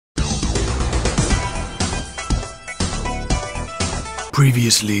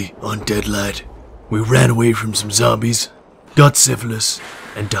Previously on Deadlight, we ran away from some zombies, got syphilis,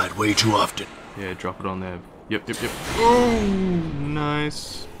 and died way too often. Yeah, drop it on there. Yep. Oh,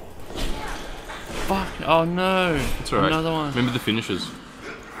 nice. Fuck, oh no. That's alright. Another one. Remember the finishes.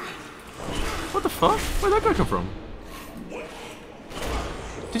 What the fuck? Where'd that guy come from?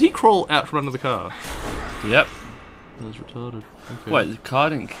 Did he crawl out from under the car? Yep. That was retarded. Okay. Wait, the car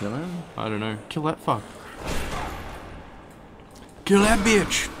didn't kill him? I don't know. Kill that fuck. Kill that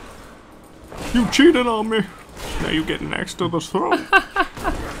bitch! You cheated on me! Now you get an axe to the throat.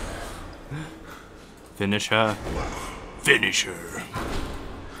 Finish her. Finish her.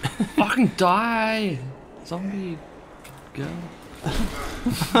 Fucking die! Zombie girl.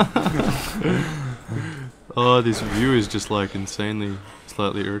 Oh, this view is just like insanely,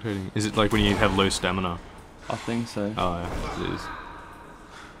 slightly irritating. Is it like when you have low stamina? I think so. Oh yeah, it is.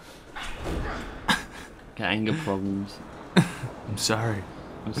 Get anger problems. I'm sorry.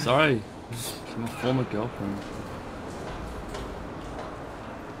 I'm sorry. She's my former girlfriend.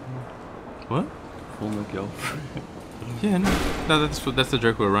 What? Former girlfriend. Yeah, no, that's the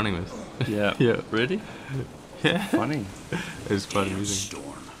joke we're running with. Yeah. Yeah. Really? Yeah. Funny. It's quite amusing.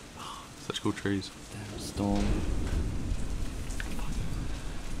 Such cool trees. Damn storm.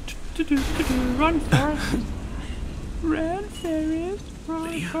 Run, Forrest. Run, Forrest.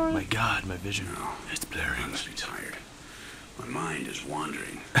 Run, Forrest. My god, my vision. It's blurring. I must be tired. My mind is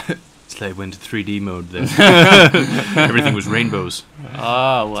wandering. It's like I went to 3D mode then. Everything was rainbows. Oh,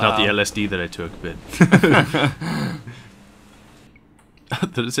 wow. It's not the LSD that I took, but... I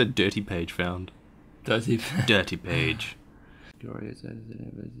thought it said dirty page found. Dirty. Dirty page.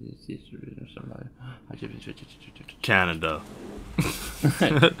 Canada.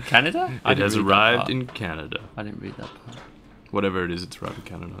 Canada? It has arrived in Canada. I didn't read that part. Whatever it is, it's arrived in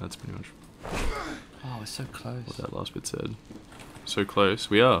Canada. That's pretty much Oh, we're so close. what that last bit said. So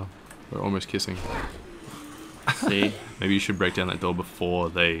close. We are. We're almost kissing. See? Maybe you should break down that door before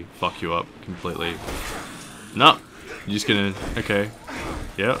they fuck you up completely. No. You're just gonna... Okay.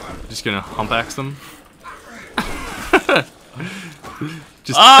 Yep. Just gonna hump axe them.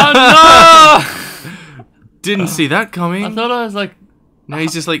 Just Oh no! didn't see that coming. I thought I was like... Now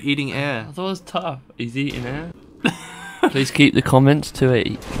he's just like eating air. I thought it was tough. Is he in air? Please keep the comments to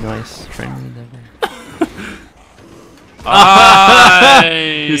a nice, friendly level.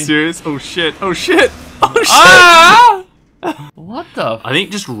 You serious? Oh shit! Oh shit! Oh shit! Ah! What the? I think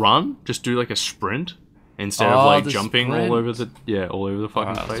just run. Just do like a sprint instead of Oh, like the jumping sprint. all over the all over the fucking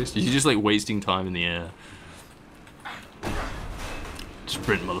Alright, place. You're just like wasting time in the air.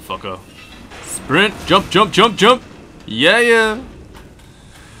 Sprint, motherfucker! Sprint! Jump! Jump! Jump! Jump! Yeah!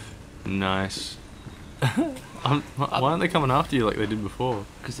 Nice. Why aren't they coming after you like they did before?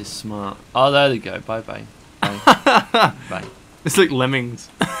 Because they're smart. Oh, there they go. Bye bye. Bye. Bye. It's like Lemmings.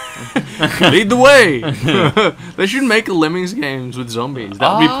 Lead the way! They should make Lemmings games with zombies.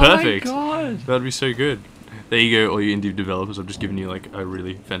 That would be perfect. Oh my god. That would be so good. There you go, all you indie developers. I've just given you like a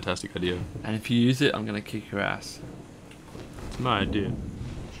really fantastic idea. And if you use it, I'm gonna kick your ass. It's my idea.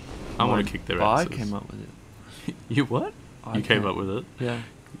 I want to kick their I asses. came up with it. You what? You came up with it? Yeah.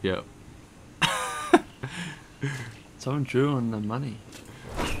 Yeah. Someone drew on the money.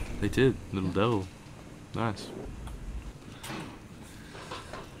 They did. Little devil. Nice.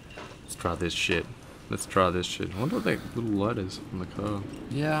 Let's try this shit. Let's try this shit. I wonder what that little light is on the car.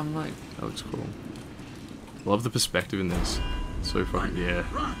 Yeah, I'm like... That looks cool. Love the perspective in this. So fucking... Yeah.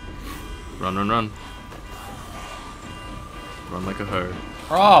 Run, run, run. Run like a hoe.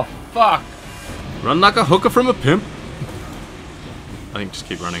 Oh, fuck! Run like a hooker from a pimp. I think just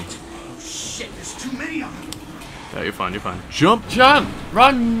keep running. Oh shit, there's too many of them. Yeah, you're fine, you're fine. Jump! Jump!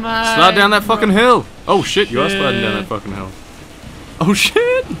 Run, man! Slide down that fucking hill! Oh shit, you are sliding down that fucking hill. Oh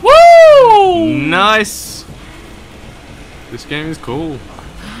shit! Woo! Nice! This game is cool.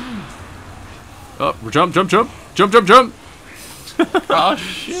 Oh, jump, jump, jump! Jump, jump, jump! Oh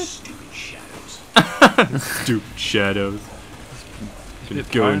shit! Stupid shadows. Stupid shadows. Gonna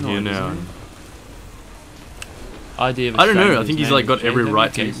bit go in paranoid, here now. isn't Idea of I don't know, Australian I think is he's like got mainly every gender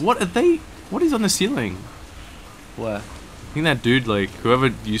right to. case. What are they? What is on the ceiling? Where? I think that dude, like, whoever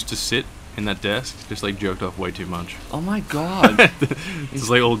used to sit in that desk, just like jerked off way too much. Oh my god! It's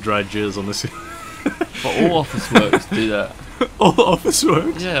like all dry jizz on the ceiling. But all office workers do that. All office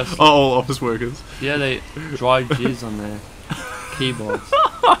workers? Yeah. Oh, all office workers. Yeah, they dry jizz on their keyboards.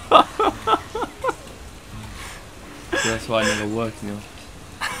 So that's why I never work in the office.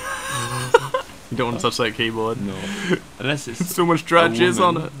 You don't want to touch that keyboard? No. Unless it's So much dry a jizz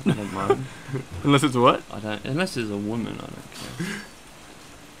on woman, it. I don't mind. Unless it's what? I don't. Unless it's a woman, I don't care.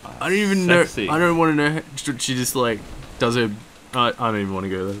 I don't even know. Sexy. I don't want to know. She just like does her I don't even want to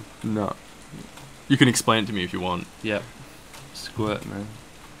go there. No. You can explain it to me if you want. Yep. Squirt, man.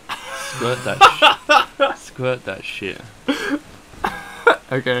 Squirt that squirt that shit.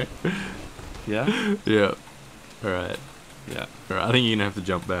 Okay. Yeah? Yeah. Alright. Yeah. Alright, I think you're gonna have to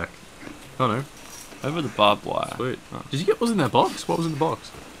jump back. Oh no. Over the barbed wire. Sweet. Oh. Did you get what was in that box? What was in the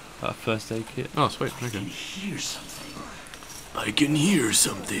box? First aid kit. Oh, sweet. Okay. Hear something. I can hear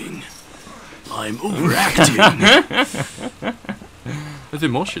something. I'm overacting. There's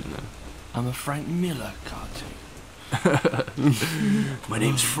more shit in there. I'm a Frank Miller cartoon. My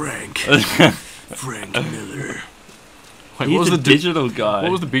name's Frank. Frank Miller. Wait, He's what was the the digital guy.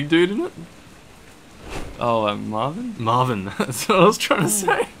 What was the big dude in it? Oh, Marvin? Marvin. That's what I was trying to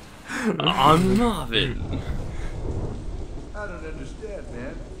say. I'm Marvin. I don't understand,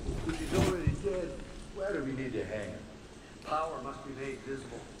 man. If he's already dead, why do we need to hang him? Power must be made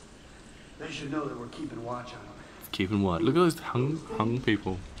visible. They should know that we're keeping watch on him. Keeping what? Look at those hung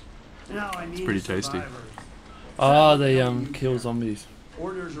people. Now I need pretty tasty. survivors. Oh, they kill zombies.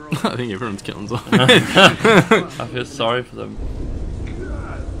 Orders are I think everyone's killing zombies. I feel sorry for them.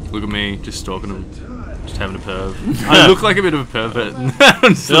 Look at me, just stalking them. Just having a perv. I look like a bit of a pervert.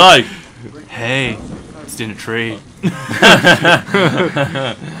 I'm just Like, hey, it's in a tree. What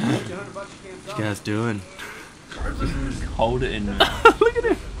you guys doing? hold it in there. Look at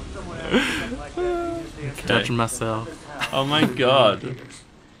him. Touching myself. Oh my god.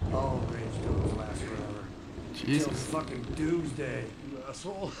 all gravestones last forever. Till Jesus. fucking doomsday, you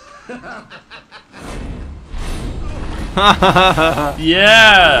asshole.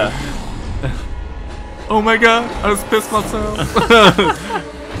 Yeah! Oh my god, I just pissed myself.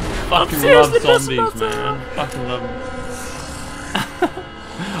 Fucking love zombies, man. Fucking love them.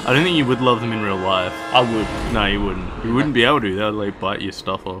 I don't think you would love them in real life. I would. No, you wouldn't. You wouldn't be able to. They would like bite your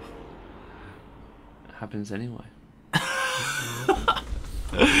stuff off. It happens anyway.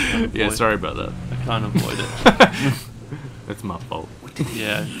 Yeah, sorry about that. I can't avoid it. That's my fault.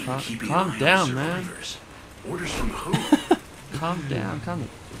 Yeah, Keeping an calm eye down, on man. survivors. Orders from who? Calm down. Calm the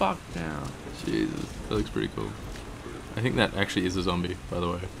fuck down. Jesus, that looks pretty cool. I think that actually is a zombie, by the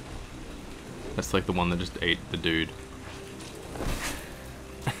way. That's like the one that just ate the dude.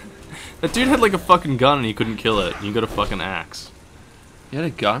 That dude had like a fucking gun and he couldn't kill it. And you got a fucking axe. You had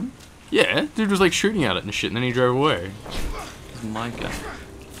a gun? Yeah, dude was like shooting at it and shit, and then he drove away. It's my gun.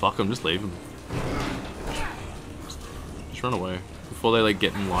 Fuck him, just leave him. Just run away before they like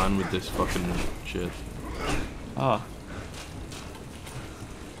get in line with this fucking shit. Oh.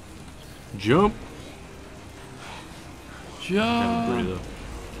 Jump. Have a Jump. breather.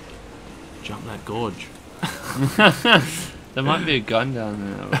 Jump that gorge. There might be a gun down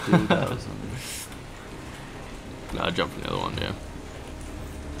there that will do that or something. Nah, jump from the other one, yeah.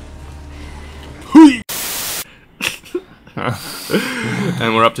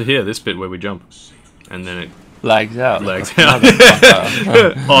 And we're up to here, this bit where we jump. And then it Lags out. lags out.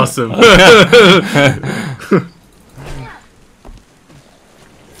 Awesome.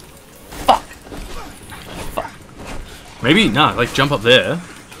 Maybe, nah, like jump up there.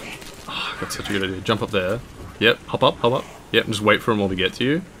 Oh, that's such a good idea. Jump up there. Yep, hop up, hop up. Yep, just wait for them all to get to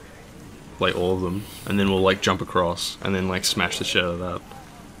you. Like all of them. And then we'll like jump across and then like smash the shit out of that.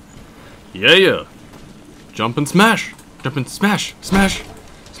 Yeah, yeah. Jump and smash. Jump and smash. Smash.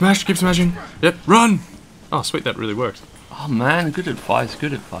 Smash, keep smashing. Yep, run. Oh, sweet, that really worked. Oh man, good advice,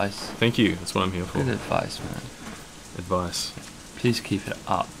 good advice. Thank you, that's what I'm here for. Good advice, man. Advice. Please keep it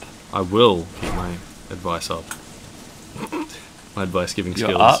up. I will keep my advice up. My advice giving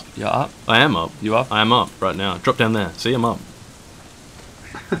skills. You're up? You're up? I am up. You up? I am up right now. Drop down there. See, I'm up.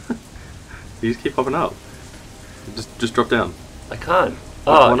 You just keep popping up. Just drop down. I can't.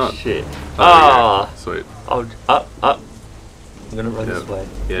 Why not? Shit. Oh, yeah. Sweet. Oh, up. I'm gonna run Yep. this way.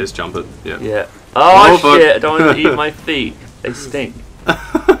 Yeah, just jump it. Yeah. Yeah. Oh, Oh, fuck. shit, I don't want to eat my feet. They stink.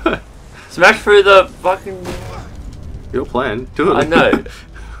 Smash through the fucking... Your plan. Do it. I know.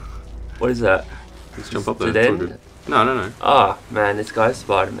 What is that? Just jump up there. To It's all the good. end? No. Ah, man, this guy's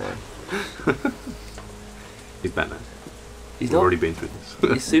Spider-Man. He's Batman. He's We've not... already been through this.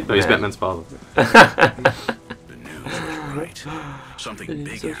 He's Superman. No, he's Batman's father. The news was right. Something The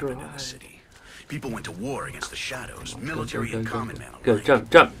news big was happened in right. the city. People went to war against the shadows, military and common man Go, alike.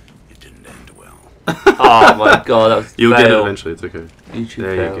 jump. It didn't end well. Oh my god, that was You'll get it fail. eventually. It's okay. YouTube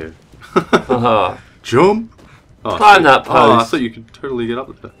There fail. you go. Haha. Jump. Oh, Climb sweet. that Oh, I post. thought you could totally get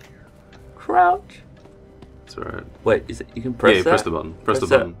up there. Crouch. It's alright. Wait, is it? You can press Yeah, that? press the button. Press the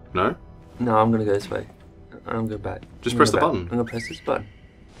that. button. No? No, I'm gonna go this way. I'm gonna go back. Just I'm press gonna the go back. button. I'm gonna press this button.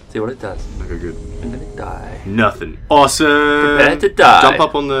 See what it does. Okay, good. I'm gonna die. Nothing. Awesome. Prepare to die. Jump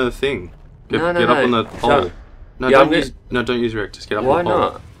up on the thing. Get No, up on the Jump. hole. No, Yeah, don't use Rick. Just get up Why on the pole.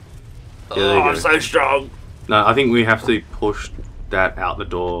 not? Yeah, there you go. I'm so strong. No, I think we have to push that out the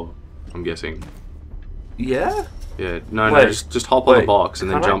door. I'm guessing. Yeah? Yeah. No, Wait, just hop on the wait, box and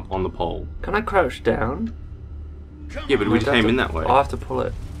then can I- jump on the pole. Can I crouch down? Yeah, but we I'd have came to- in that way. I have to pull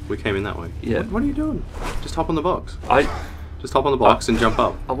it. We came in that way. Yeah. What are you doing? Just hop on the box. Just hop on the box and jump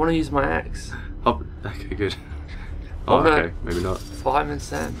up. I want to use my axe. Hop. Okay, good. Oh, I'm gonna okay. Maybe not. fly him and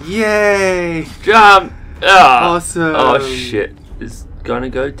Sam. Yay! Jump! Ah! Awesome. Oh shit! It's gonna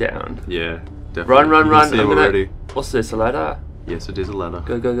go down. Yeah, definitely. Run, run, You can run! see I'm him gonna. already. What's this? A ladder? Yes, it is a ladder.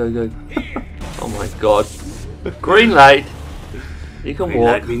 Go, go, go, go! Oh my god! Green light. You can Green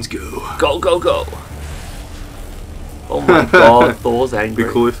walk. light means go. Go, go, go! Oh my god! Thor's angry. It'd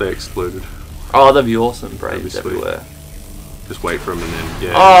be cool if they exploded. Oh, that'd be awesome! That'd be Brains sweet. everywhere. Just wait for him and then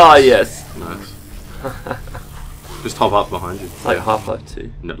yeah. Oh yes! Nice. Just hop up behind you. It's like Half-Life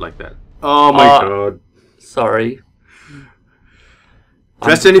 2. Not like that. Oh my god. Sorry.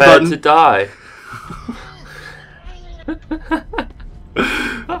 Press I'm any prepared button. to die.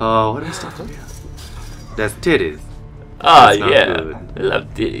 Oh, what are we starting here? That's titties. Ah, That's not yeah. good. I love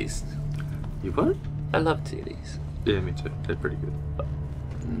titties. You what? I love titties. Yeah, me too. They're pretty good.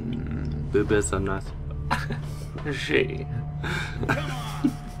 Boobies are nice. She.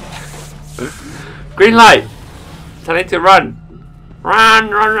 Green light! Telling to run! Run,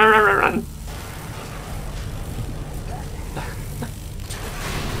 run, run, run, run, run!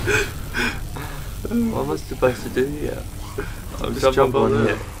 What am I supposed to do here? I'm Just jump on on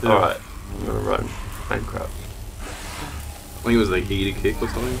here. there. Yeah. Alright, I'm gonna run and crouch. I think it was like E to kick or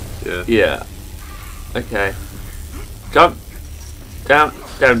something. Yeah. Yeah. Okay. Jump! Down,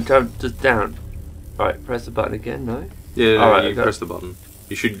 down, jump, just down. Alright, press the button again, no? Yeah, no, Alright, you okay. press the button.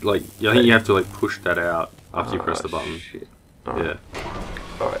 You should like. I think you have to like push that out after you press the button. Shit. Yeah.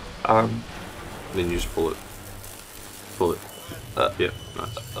 Alright. Alright, Then you just pull it. Pull it. Yeah.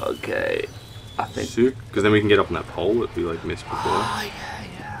 Nice. okay. I think. Sick. Because then we can get up on that pole that we like missed before. Oh, yeah,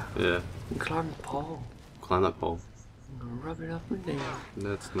 yeah. Yeah. And climb the pole. Climb that pole. I'm gonna rub it up and down.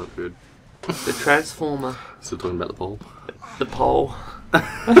 That's not good. The transformer. Still talking about the pole. The pole.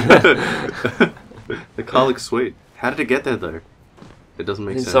 The car looks sweet. How did it get there though? It doesn't I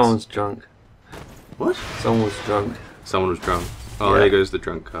make think sense. someone's drunk. What? Someone was drunk. Someone was drunk. Oh, Yeah. there goes the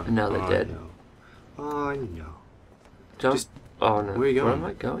drunk car. And now they're dead. No. Oh no. Jump. Just- Oh no. where are you Where going? am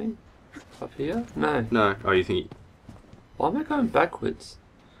I going? Up here? No. No. Oh, you think? Why am I going backwards?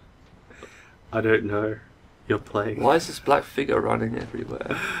 I don't know. You're playing. Why is this black figure running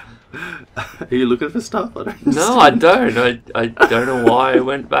everywhere? Are you looking for stuff? I don't. No, I don't. I don't know why I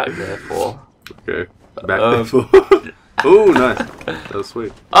went back there for. Okay. Back there for. Oh, nice. That was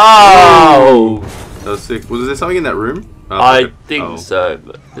sweet. Oh! That was sick. Was there something in that room? Oh, I okay. think Oh, so,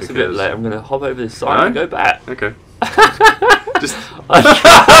 but it's a bit Because- late. I'm gonna hop over this side and No? go back. Okay. Just.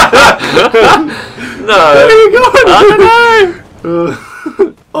 No! Where are you going? I don't know!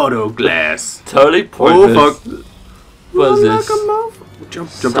 Auto glass. Totally pointless. Oh fuck. What is this? Jump,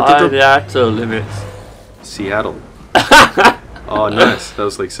 Side outer limits. Seattle. Oh, nice. That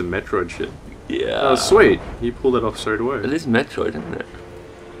was like some Metroid shit. Yeah. That was sweet. You pulled it off straight away. It is Metroid, isn't it?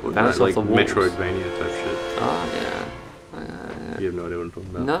 Well, Bounce like off the walls. Metroidvania type shit. Oh, yeah. You have no idea what I'm talking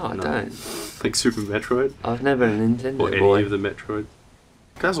about. No, I don't. Like Super Metroid? I was never a Nintendo Or any boy. of the Metroid?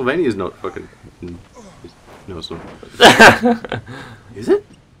 Castlevania is not fucking... No, it's not. Is it?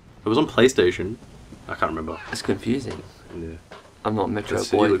 It was on PlayStation. I can't remember. It's confusing. Yeah. I'm not a That Metro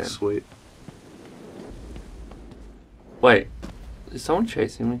city boy looks then. sweet. Wait, is someone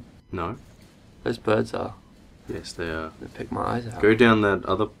chasing me? No? Those birds are. Yes, they are. They pick my eyes out. Go down that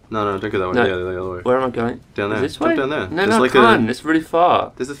other... No, don't go that way. No. Yeah, the other way. Where am I going? Down there. Is this Jump way? down there. No, There's no, like I can't. It's really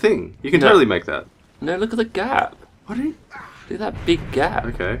far. There's a thing. You can No. totally make that. No, look at the gap. What are you... Look at that big gap.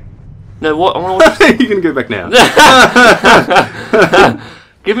 Okay. No, what? I want to watch. You can go back now.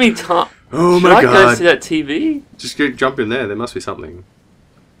 Give me time. Oh Should my I go god. see that TV? Just go jump in there. There must be something.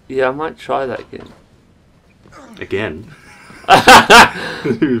 Yeah, I might try that again. Again. For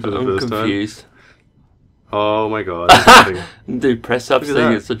the I'm first confused. time. Oh my god. there's something. Do press up Look at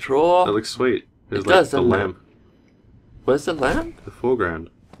saying that. it's a drawer. That looks sweet. There's It like does, the doesn't it? lamp. Where's the lamp? The foreground.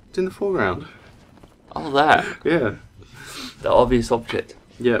 It's in the foreground. Oh, that. Yeah. The obvious object.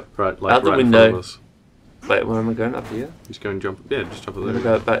 Yeah, right. Like Out the right in window. front of us. Wait, where am I going? Up here? Just go and jump. Yeah, just jump I'm over gonna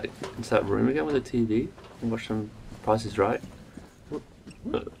there. go back into that room again with the TV and watch some Price is Right.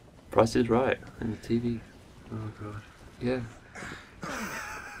 Price is Right and the TV. Oh god. Yeah.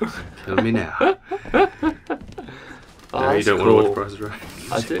 Kill me now. Oh, No, you that's don't cool. want to watch Price is Right.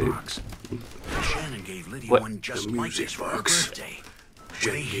 I do. Shannon gave Lydia What? one just The like music this for her box. birthday.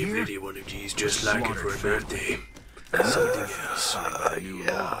 Jenny gave Lydia one of these just like it for her birthday. Something else about a new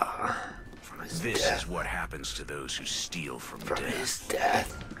law. This is what happens to those who steal from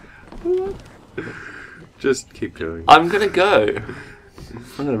death. Just keep going. I'm gonna go.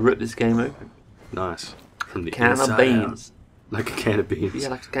 I'm gonna rip this game open. Nice. From the Can of inside beans. out. Like a can of beans. Yeah,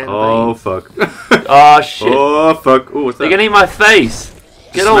 like a can of Oh, beans. fuck. Oh shit. Oh, fuck. Oh, what's that? They're gonna eat my face.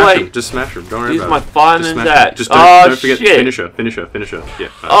 Get Smash away. him. Just smash him. Don't worry Use about my it. fireman's Just smash him. axe. Just Oh, don't forget shit. finisher. Yeah.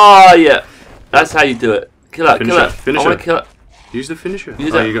 Nice. Oh yeah. That's how you do it. Kill it. Kill Finisher, it. finisher. I wanna kill it. Use the finisher.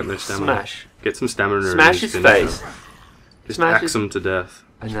 Use oh, it. you got no stamina. Smash. Get some stamina. Smash and use his finisher. face. Just Smash axe him to death.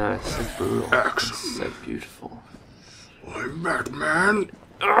 I know, it's so brutal. Axem. It's so beautiful. I'm Batman.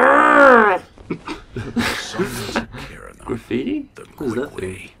 Graffiti? The What is that quick thing?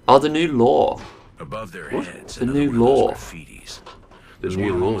 way. Oh, the new law. Above their heads. The another new one of those law. graffitis. The There's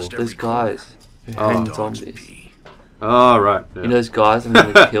new one law. almost every Those guys who hang dogs zombies. pee. Oh, right. Yeah. You know those guys I'm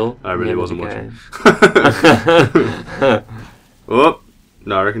gonna kill? I at the really end of wasn't the watching. Oh,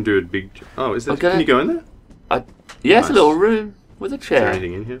 no, I can do a big. Oh, is that? Okay. Can you go in there? Yeah, it's a Nice. little room with a Is there chair.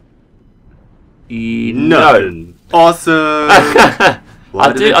 anything in here? No. Nothing. Awesome. Why I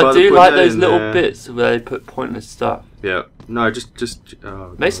did they do bother putting like that those in little there? bits where they put pointless stuff. Yeah. No, just.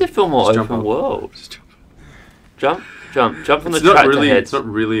 Oh, Makes God. it feel more Just jump open up. world. Just jump. Jump from It's the not tractor really. heads. It's not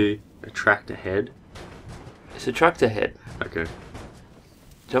really a tractor head. It's a tractor head. Okay.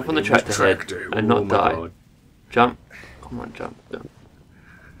 Jump on the name is tractor head Tractor. and Oh not my die. God. Jump. Come on, jump.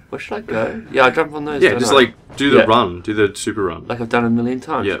 Where should I go? Yeah, I jump on those. Yeah, don't just I? like do the Yeah. run, do the super run. Like I've done a million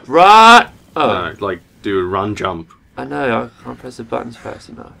times. Yeah. Right. Oh, No, like do a run jump. I know. I can't press the buttons fast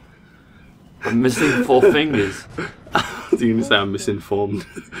enough. I'm missing 4 fingers. You're gonna say I'm misinformed.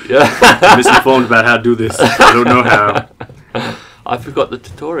 Yeah. I'm misinformed about how to do this. I don't know how. I forgot the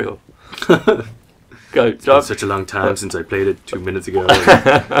tutorial. Go, It's jump. such a long time since I played it 2 minutes ago.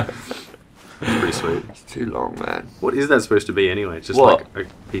 It's pretty sweet. It's too long, man. What is that supposed to be anyway? It's just What? like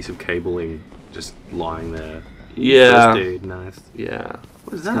a piece of cabling just lying there. Yeah. First aid, nice. Yeah.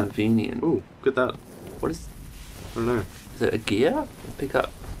 What is It's that? convenient. Ooh, look at that. What is? I don't know. Is it a gear? Pick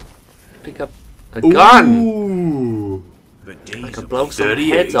up a gun. Ooh. The I days can of blow some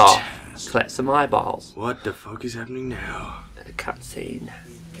 38. heads off. Collect some eyeballs. What the fuck is happening now? And a cutscene.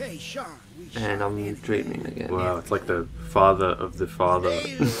 Kxan, we And I'm dreaming again. Wow, it's like the father of the father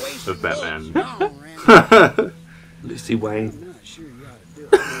of Batman. Lucy Wayne. not sure you ought to do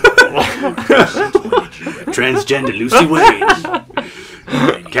it. Transgender Lucy Wayne.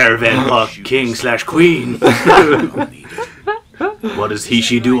 Caravan park king / queen. What does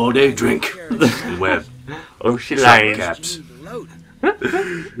she do all day? Drink and wear Oh, she shop lying. caps. Load.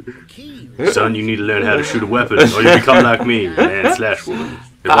 Son, you need to learn how to shoot a weapon, or you become like me, man / woman.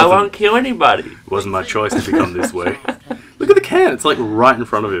 I won't kill anybody. It wasn't my choice to become this way. Look at the can. It's like right in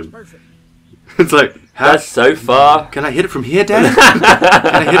front of him. It's like, how, That's so far. can I hit it from here, Dad? Can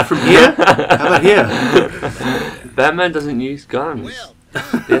I hit it from here? How about here? Batman doesn't use guns.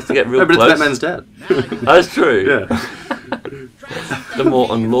 He has to get real No, but it's close. Batman's dad. That's true. Yeah. The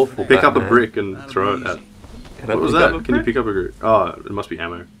more unlawful Pick up a Batman. brick and throw it at. Can I What was pick up that? a Can you brick? pick up a brick? Oh, it must be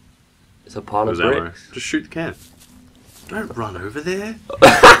ammo. It's a pile It of was ammo. bricks. Just shoot the can. Don't run over there.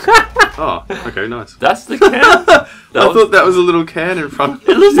 Oh, okay, nice. That's the can? I thought that was a little can in front.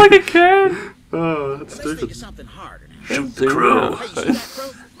 It looks like a can. Oh, that's Let's think stupid. of something harder. Shoot the crow. Hey, see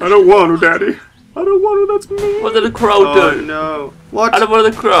that crow? I don't want to, Daddy. I don't want to. That's me. What did the crow Oh do? no! What? I don't want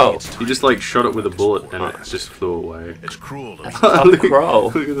the crow. You just like shot it with a bullet and it just flew away. It's cruel to Tough Look- crow.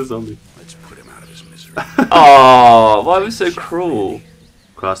 Look at the zombie. Let's put him out of his misery. Oh, why was so cruel?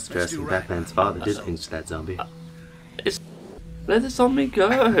 Cross-dressing Batman's father did pinch that zombie. Let the zombie go.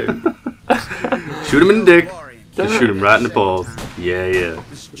 Shoot him in the dick. Don't- Just shoot him right in the balls. Yeah, yeah.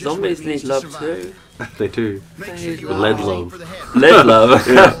 Zombies need love too. They do. They need The lead love. Lead love.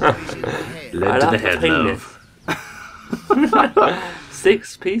 Lead Right to up the the head penis. love.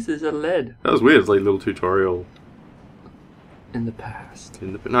 6 pieces of lead That was weird. It's like a little tutorial. in the past.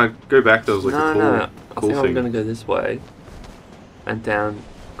 In the no, go back. There was like a cool, I cool think I'm thing. gonna go this way and down.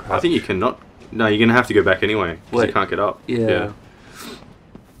 I think you cannot. No, you're gonna have to go back anyway because Wait. you can't get up. Yeah.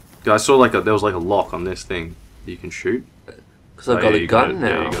 Yeah, I saw like there was like a lock on this thing that you can shoot. Because I've Oh, got yeah, a you gun it. now.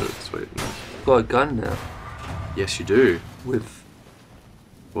 Yeah, you got it. Sweet. I've got a gun now Yes, you do. with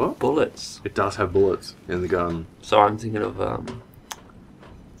What? bullets. It does have bullets in the gun. So I'm thinking of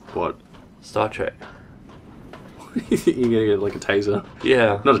What? Star Trek. You're gonna get like a taser.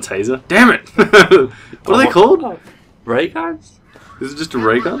 Yeah. Not a taser. Damn it! What are they called? Oh, ray guns? Is it just a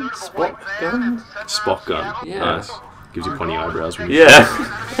ray gun? Spot guns? Spock gun. Yeah. Nice. Gives you pointy eyebrows. When you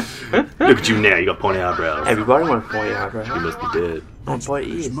Yeah. Look at you now. You got pointy eyebrows. Everybody wants pointy eyebrows. You must be dead. Oh, boy,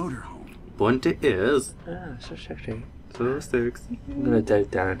 he is. Motorhome. Pointy ears. Ah, so sexy. So sexy. I'm gonna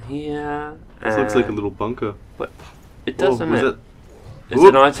dive down here. This looks like a little bunker. What? It doesn't. Whoa, It's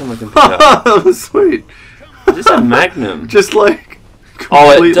an item I can pick up. That was sweet. Is this a magnum? Just like.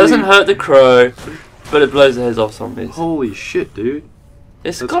 Oh, it completely- doesn't hurt the crow, but it blows the heads off zombies. Holy shit, dude.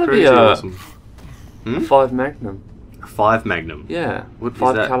 It's That's gotta crazy be a awesome. 5 magnum. 5 Magnum. Yeah. What 5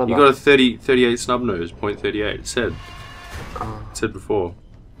 is that? caliber. You got a 38 snub nose, .38. It said. Oh, It said before.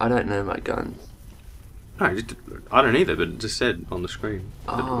 I don't know my guns. No, I don't either, but it just said on the screen.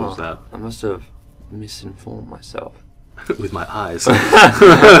 That it was that. I must have misinformed myself. With my eyes. Do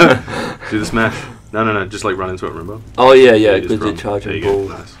the smash. No. Just like run into it, remember? Oh yeah, Yeah, because just you're run. There charging you go. balls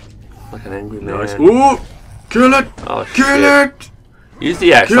Nice. like an angry man. Nice. Ooh! Kill it! Oh Kill shit. it! Use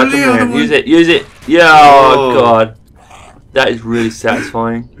the axe Kill like a the other man. one. Use it. Use it. Yeah. Oh Oh. god. That is really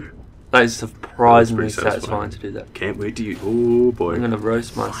satisfying. That is surprisingly That's pretty satisfying satisfying. to do that. Can't wait to use. Oh boy. I'm gonna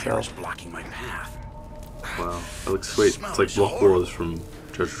roast Fire's myself. blocking my path. Wow. That looks sweet. It's like Block Wars from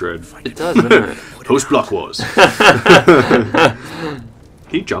Judge Dredd. It does, doesn't it? Post Block Wars. Can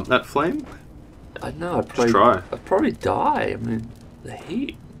you jump that flame? I know. I'd probably die. I mean, the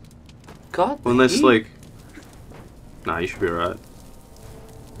heat. God. The Unless heat. like. Nah, you should be alright.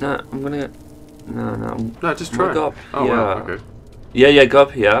 No, I'm gonna. No. No, just I'm gonna try. go up Oh here. wow. Okay. Yeah. Go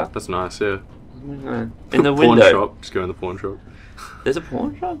up here. That's nice. Yeah. I'm gonna- In the Pawn window. shop. Just go in the pawn shop. There's a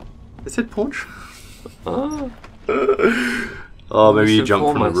pawn shop. It said pawn shop. Oh. Oh, maybe you Misinform jump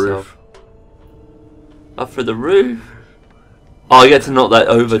from the myself. roof. Up for the roof. Oh, I get to knock that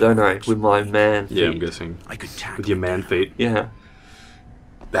over, don't I? With my man feet. Yeah, I'm guessing. I could tackle With your man feet. Yeah.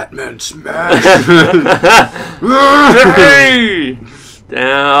 Batman smash! Hey!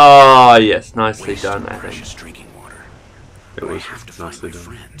 Oh, yes. Nicely waste done, I precious think. drinking water. It I was have to find nicely my done.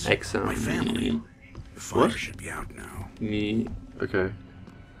 friends. Excellent. My family. The fire What? should be out now. Yeah. Okay.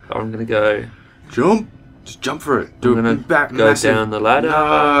 I'm gonna go. Jump! Just jump for it. Do I'm gonna it back go massive. down the ladder.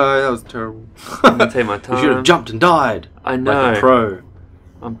 No, that was terrible. I'm gonna take my You should have time. jumped and died. I know. Like a pro.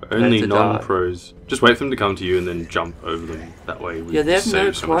 I'm prepared Only to die. non-pros. Just wait for them to come to you and then jump over them. That way we Yeah, they have save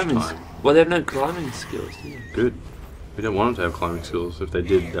no so much climbing. time. Well, they have no climbing skills. Do you? Good. We don't want them to have climbing skills. If they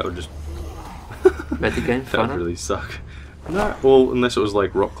did, that would just Make the game that would funner. really suck. No, well, unless it was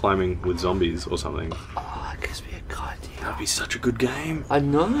like rock climbing with zombies or something. Oh, that gives me a good idea. That'd be such a good game. I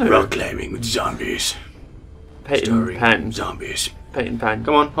know. Rock climbing with zombies. Peyton Starring Pan. zombies. Peyton Pan.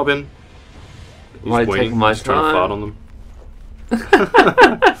 Come on, hop in. He's Might waiting. take my He's trying to fart time. on them.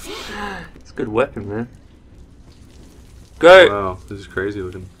 It's a good weapon, man. Go. Wow, this is crazy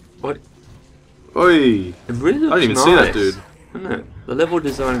looking. What? Oi! It really looks I didn't even nice, see that, dude. Isn't it? The level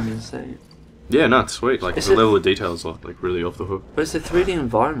design is insane. Yeah, no, it's sweet. Like Is the it- level of detail is like really off the hook. But it's a 3D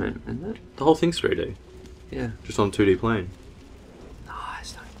environment, isn't it? The whole thing's 3D, Yeah. just on 2D plane.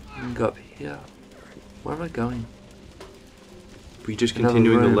 Nice. I'm gonna go up here. Where am I going? We just Another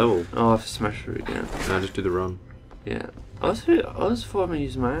continuing the room. level. Oh, I have to smash through again. No, just do the run. Yeah. I was thought I'm gonna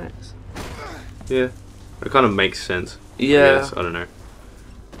use my axe. Yeah, it kind of makes sense. Yeah. Yes, I don't know.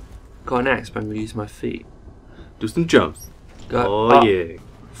 Got an axe, but I'm gonna use my feet. Do some jumps. Go. Oh yeah,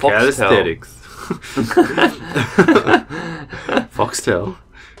 Foxtail. calisthenics. Foxtail.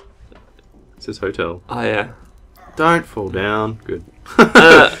 It says hotel. Oh yeah. Don't fall down. Good.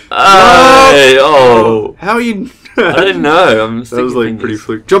 Hey, oh. How are you? I didn't know. I'm That was sticking like pretty fingers.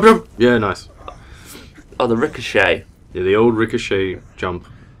 fluke. Jump, jump. Yeah, nice. Oh, the ricochet. Yeah, the old ricochet jump.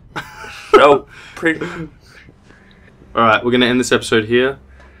 Oh, pretty. All right, we're gonna end this episode here.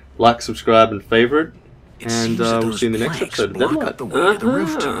 Like, subscribe, and favorite. It And seems that we'll those see you in the next planks episode of block Deadlight. up the way to the Uh-huh.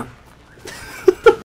 rooftop.